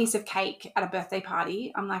get a piece of cake at a birthday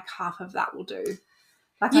party, I'm like, half of that will do.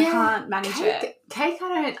 Like I can't manage it. Cake,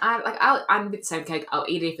 I'm a bit the same cake. I'll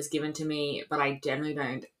eat it if it's given to me, but I generally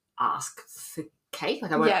don't ask for cake.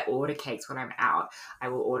 Like I won't order cakes when I'm out. I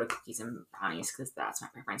will order cookies and brownies because that's my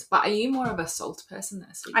preference. But are you more of a salt person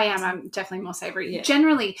than a sweet person? I am. I'm definitely more savoury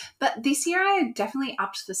generally. But this year I definitely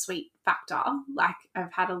upped the sweet factor. Like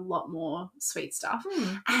I've had a lot more sweet stuff.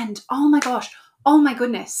 And oh my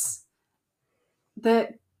goodness, the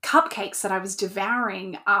cupcakes that I was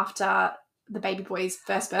devouring after the baby boy's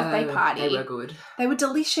first birthday party. They were good. They were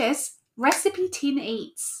delicious. Recipe Tin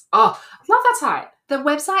Eats. Oh, I love that site. The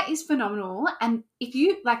website is phenomenal. And if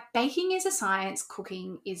you like, baking is a science,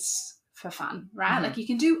 cooking is for fun, right? Mm-hmm. Like you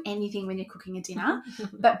can do anything when you're cooking a dinner,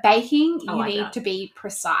 but baking, you need to be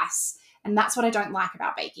precise. And that's what I don't like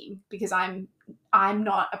about baking, because I'm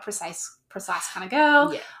not a precise precise kind of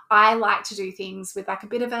girl. Yeah. I like to do things with like a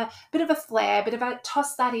bit of a flair, bit of a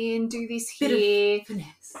toss that in, do this here. Bit of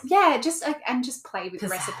finesse. Yeah, just play with the Pizzazz.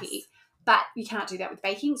 recipe. But you can't do that with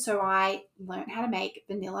baking. So I learned how to make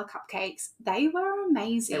vanilla cupcakes. They were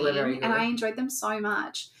amazing. They were very good. And I enjoyed them so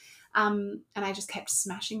much. And I just kept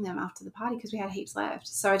smashing them after the party because we had heaps left.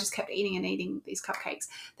 So I just kept eating these cupcakes.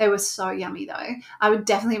 They were so yummy though. I would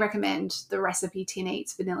definitely recommend the recipe Tin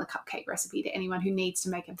Eats vanilla cupcake recipe to anyone who needs to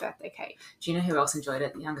make a birthday cake. Do you know who else enjoyed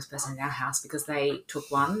it? The youngest person in our house, because they took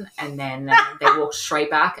one and then they walked straight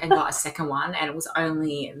back and got a second one, and it was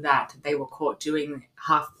only that they were caught doing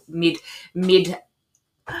mid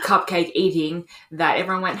cupcake eating that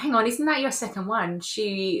everyone went, hang on, isn't that your second one?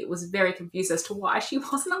 She was very confused as to why she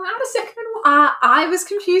wasn't allowed a second one. I was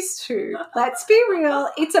confused too. Let's be real.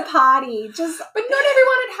 It's a party. But not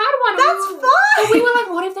everyone had one. That's fine. And we were like,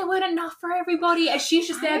 what if there weren't enough for everybody? And she's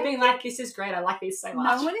just there being like, this is great. I like these so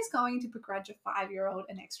much. No one is going to begrudge a 5-year-old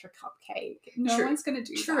an extra cupcake. No True. one's going to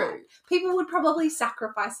do True. that. People would probably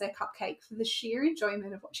sacrifice their cupcake for the sheer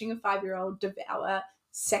enjoyment of watching a 5-year-old devour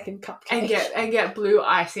second cupcake and get blue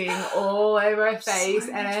icing all over her face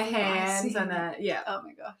So and her much blue hands icing. and Oh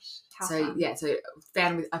my gosh. How so fun. yeah, so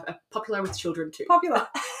fan with popular with children too. Popular.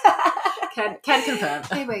 Can confirm.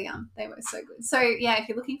 They were yum. They were so good. So yeah, if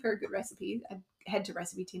you're looking for a good recipe, head to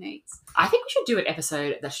Recipe Tin Eats. I think we should do an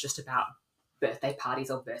episode that's just about birthday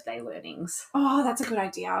parties or birthday learnings. Oh, that's a good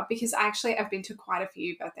idea, because actually I've been to quite a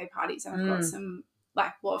few birthday parties and I've got some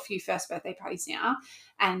a few first birthday parties now,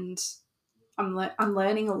 and I'm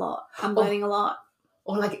learning a lot. Learning a lot.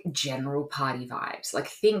 Or like general party vibes. Like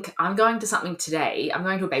think I'm going to something today. I'm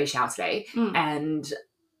going to a baby shower today, and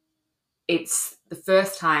it's the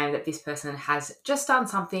first time that this person has just done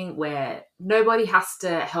something where nobody has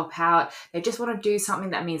to help out. They just want to do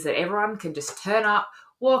something that means that everyone can just turn up,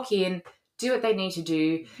 walk in, do what they need to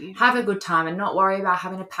do, have a good time, and not worry about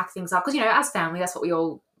having to pack things up. Because, you know, as family, that's what we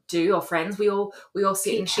all do, or friends, we all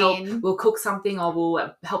sit and help. We'll cook something, or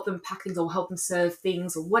we'll help them pack things, or help them serve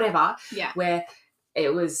things, or whatever. Yeah. Where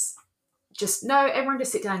it was just, no, everyone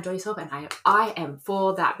just sit down and enjoy yourself. And I am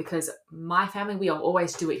for that, because my family, we are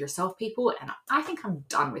always do it yourself people, and I think I'm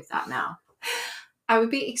done with that now. I would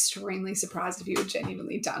be extremely surprised if you were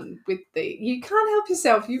genuinely done with you can't help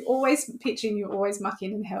yourself. You always pitch in, you always muck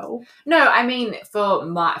in and help. No, I mean for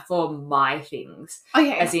my things.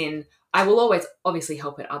 Okay. As in, I will always obviously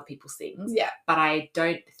help at other people's things. Yeah. But I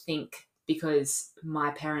don't think, because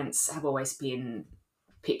my parents have always been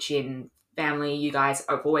pitch in, family, you guys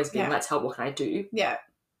have always been, let's help, what can I do? Yeah.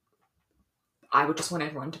 I would just want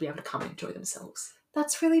everyone to be able to come and enjoy themselves.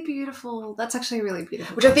 That's really beautiful. That's actually really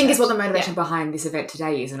beautiful. Which I think is what the motivation behind this event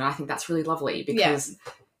today is, and I think that's really lovely, because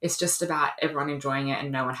it's just about everyone enjoying it and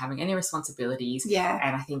no one having any responsibilities. Yeah.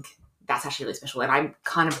 And I think that's actually really special, and I'm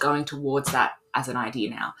kind of going towards that as an idea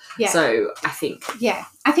now. Yeah. So I think... Yeah.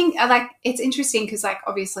 I think, like, it's interesting because, like,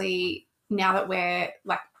 obviously now that we're,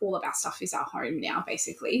 like, all of our stuff is at home now,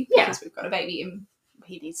 basically, because we've got a baby and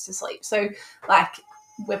he needs to sleep. So, like,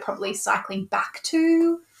 we're probably cycling back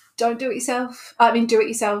to do it yourself.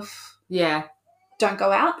 Yeah. Don't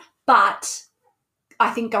go out. But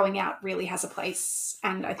I think going out really has a place,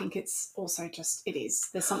 and I think it's also there's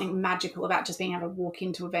something magical about just being able to walk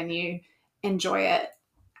into a venue, enjoy it,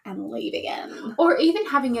 and leave again. Or even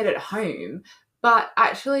having it at home, but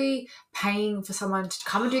actually paying for someone to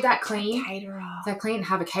come and do that clean.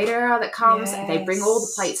 Have a caterer that comes, and they bring all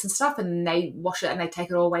the plates and stuff, and they wash it and they take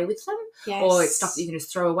it all away with them. Yes. Or it's stuff that you can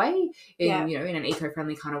just throw away in, you know, in an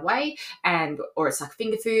eco-friendly kind of way. Or it's like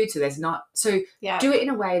finger food, so there's not... So do it in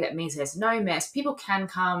a way that means there's no mess. People can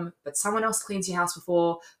come, but someone else cleans your house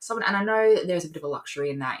before someone... And I know there's a bit of a luxury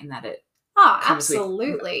in that it... Oh,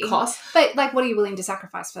 absolutely. Cost. But, like, what are you willing to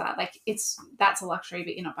sacrifice for that? Like, that's a luxury,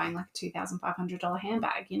 but you're not buying, like, a $2,500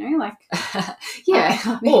 handbag, you know? Like...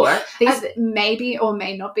 yeah. Or... These may or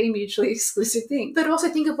may not be mutually exclusive things. But also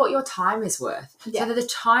think of what your time is worth. Yeah. So that the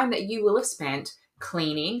time that you will have spent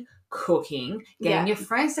cleaning, cooking, getting your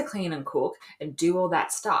friends to clean and cook and do all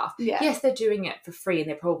that stuff. Yeah. Yes, they're doing it for free and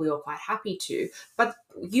they're probably all quite happy to, but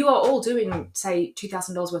you are all doing, say,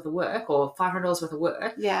 $2,000 worth of work or $500 worth of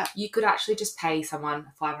work. Yeah. You could actually just pay someone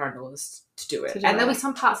 $500 to do it. And there'll be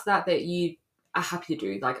some parts of that you are happy to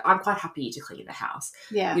do. Like, I'm quite happy to clean the house.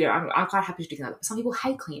 Yeah. You know, I'm quite happy to do that. Some people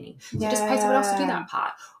hate cleaning. So just pay someone else to do that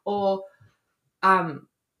part. Or, I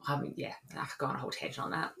could go on a whole tangent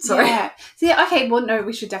on that. Sorry. Yeah. So, yeah, okay. Well, no,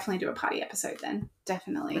 we should definitely do a party episode then.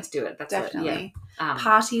 Definitely. Let's do it. Definitely. Yeah.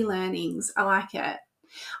 Party learnings. I like it.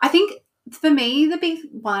 I think for me, the big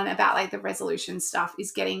one about, like, the resolution stuff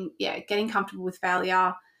is getting comfortable with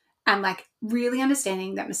failure And like really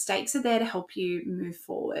understanding that mistakes are there to help you move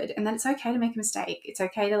forward, and that it's okay to make a mistake. It's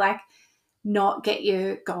okay to like not get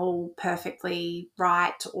your goal perfectly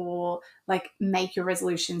right, or like make your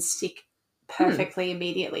resolution stick perfectly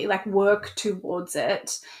immediately. Like work towards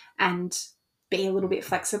it and be a little bit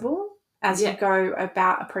flexible as you go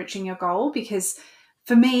about approaching your goal. Because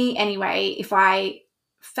for me anyway, if I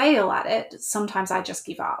fail at it, sometimes I just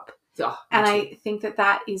give up. And I think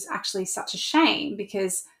that is actually such a shame,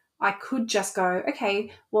 because I could just go,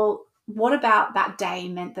 okay, well, what about that day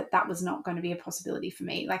meant that was not going to be a possibility for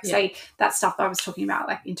me? Like, say that stuff that I was talking about,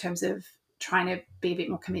 like in terms of trying to be a bit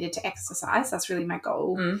more committed to exercise. That's really my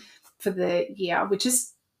goal for the year, which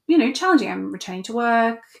is, challenging. I'm returning to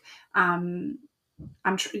work. I'm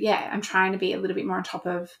trying to be a little bit more on top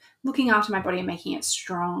of looking after my body and making it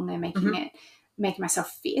strong and making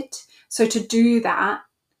myself fit. So to do that,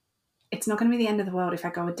 it's not going to be the end of the world if I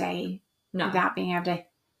go a day without being able to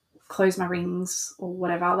close my rings or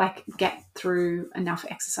whatever, like get through enough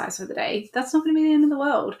exercise for the day. That's not going to be the end of the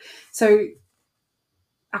world. So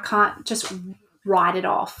I can't just write it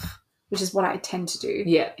off, which is what I tend to do.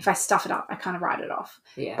 Yeah. If I stuff it up, I kind of write it off.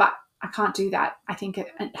 Yeah. But I can't do that. I think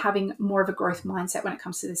having more of a growth mindset when it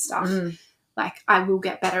comes to this stuff, like I will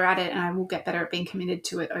get better at it, and I will get better at being committed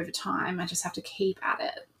to it over time. I just have to keep at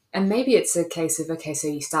it. And maybe it's a case of, okay, so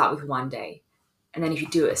you start with one day, and then if you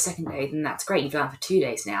do it a second day, then that's great. You've done it for 2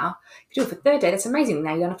 days now. If you do it for third day, that's amazing.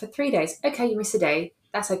 Now you've done it for 3 days. Okay, you miss a day.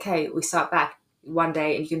 That's okay. We start back one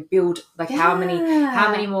day, and you can build like how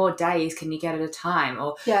many more days can you get at a time?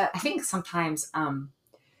 Or I think sometimes I'm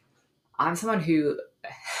someone who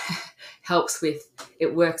helps with,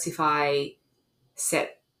 it works if I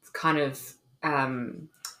set kind of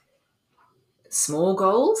small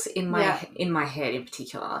goals in my head in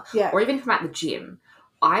particular, or even if I'm at the gym.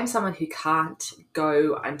 I'm someone who can't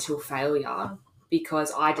go until failure,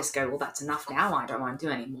 because I just go, well, that's enough now. I don't want to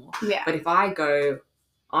do anymore. Yeah. But if I go,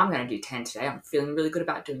 I'm going to do 10 today, I'm feeling really good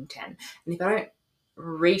about doing 10. And if I don't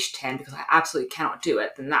reach 10 because I absolutely cannot do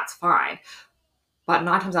it, then that's fine. But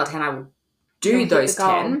 9 times out of 10, I will do those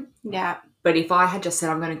 10. Yeah. But if I had just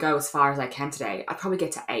said I'm going to go as far as I can today, I'd probably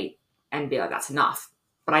get to 8 and be like, that's enough.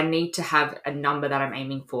 But I need to have a number that I'm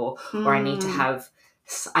aiming for, or I need to have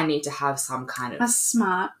some kind of... a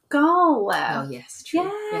smart goal. Oh, yes,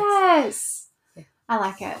 true. Yes. Yeah. I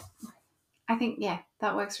like it. I think,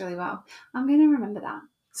 that works really well. I'm going to remember that.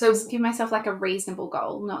 So just give myself like a reasonable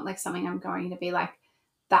goal, not like something I'm going to be like,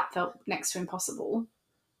 that felt next to impossible,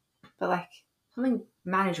 but like... something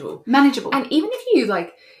manageable. And even if you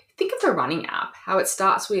like... think of the running app, how it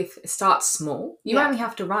starts small. You only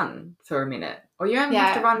have to run for a minute, or you only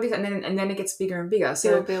have to run this, and then it gets bigger and bigger.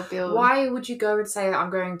 So build. Why would you go and say, I'm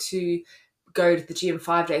going to go to the gym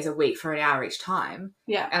 5 days a week for an hour each time?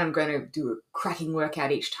 Yeah. And I'm going to do a cracking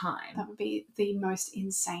workout each time. That would be the most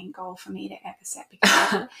insane goal for me to ever set, because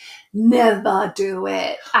I never do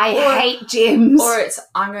it. I hate gyms. Or it's,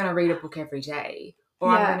 I'm going to read a book every day, or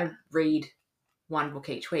I'm going to read 1 book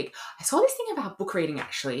each week. I saw this thing about book reading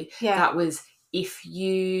actually. Yeah. That was, if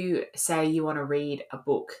you say you want to read a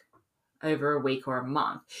book over a week or a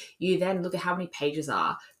month, you then look at how many pages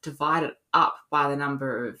are, divide it up by the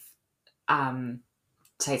number of,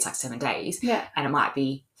 say it's like 7 days, and it might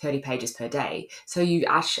be 30 pages per day. So you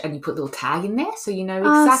and you put a little tag in there, so you know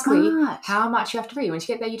exactly how much you have to read. Once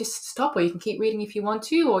you get there, you just stop, or you can keep reading if you want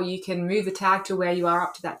to, or you can move the tag to where you are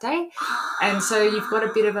up to that day. And so you've got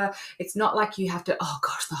a bit of it's not like you have to, oh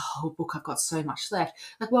gosh, the whole book, I've got so much left.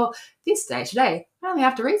 Like, well, today, I only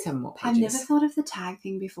have to read 7 more pages. I never thought of the tag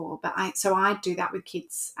thing before, but I do that with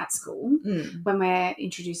kids at school when we're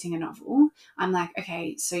introducing a novel. I'm like,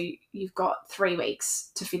 okay, so you've got 3 weeks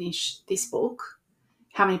to finish this book.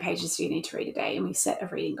 How many pages do you need to read a day? And we set a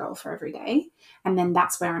reading goal for every day. And then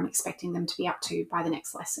that's where I'm expecting them to be up to by the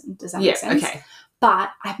next lesson. Does that make sense? Okay. But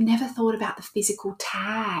I've never thought about the physical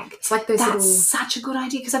tag. It's like those That's such a good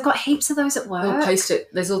idea, because I've got heaps of those at work. Oh, Post-it.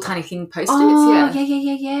 There's little tiny thin Post-its.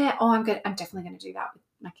 Yeah. Oh, I'm definitely going to do that with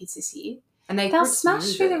my kids this year. And they'll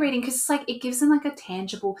smash through the reading, because it's like it gives them like a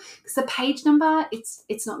tangible, because the page number,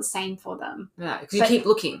 it's not the same for them. Yeah, because you keep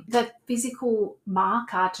looking. The physical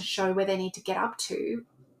marker to show where they need to get up to.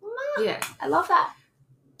 Yeah, I love that.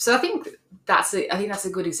 So I think that's a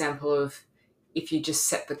good example of, if you just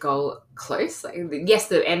set the goal close. Like, yes,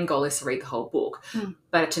 the end goal is to read the whole book,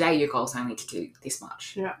 but today your goal is only to do this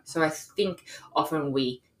much. Yeah. So I think often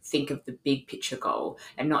we think of the big picture goal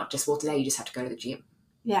and not just, well, today you just have to go to the gym.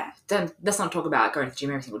 Yeah. Then let's not talk about going to the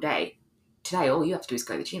gym every single day. Today, all you have to do is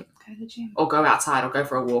go to the gym. Go to the gym. Or go outside, or go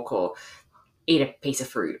for a walk, or eat a piece of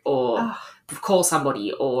fruit, or call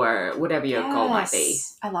somebody, or whatever your goal might be.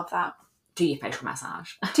 I love that. Do your facial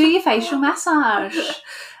massage. Do your facial massage.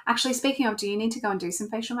 Actually, speaking of, do you need to go and do some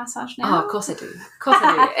facial massage now? Oh, of course I do. Of course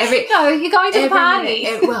I do. No, you're going to the party.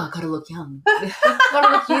 Well, I've got to look young. Got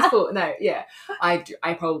to look youthful. No, yeah. I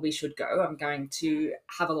probably should go. I'm going to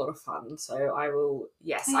have a lot of fun. So I will,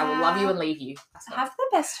 I will love you and leave you. Have the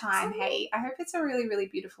best time, hey. I hope it's a really, really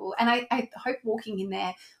beautiful. And I hope walking in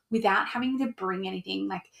there without having to bring anything.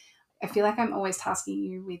 Like, I feel like I'm always tasking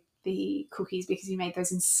you with the cookies because you made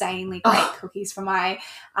those insanely great cookies for my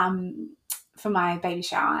baby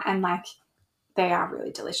shower, and like they are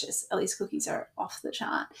really delicious. Elly's cookies are off the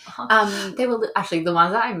chart. They were actually the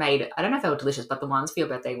ones that I made. I don't know if they were delicious, but the ones for your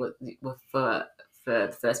birthday were for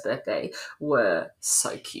the first birthday were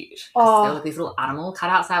so cute. They were these little animal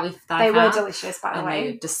cutouts that I found. Were delicious, by the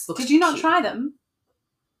way. Did you not try them?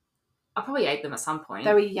 I probably ate them at some point.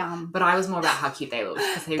 They were yum. But I was more about how cute they looked.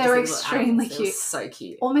 They were extremely cute. They were so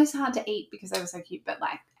cute. Almost hard to eat because they were so cute, but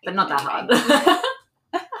not that hard.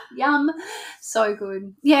 Yum. So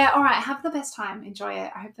good. Yeah, all right. Have the best time. Enjoy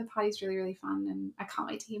it. I hope the party's really, really fun, and I can't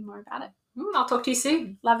wait to hear more about it. I'll talk to you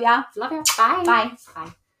soon. Love ya. Love ya. Bye. Bye.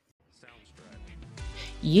 Bye.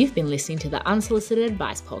 You've been listening to the Unsolicited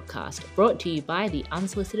Advice Podcast, brought to you by the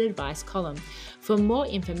Unsolicited Advice column. For more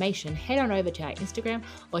information, head on over to our Instagram,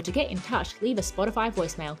 or to get in touch, leave a Spotify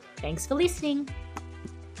voicemail. Thanks for listening.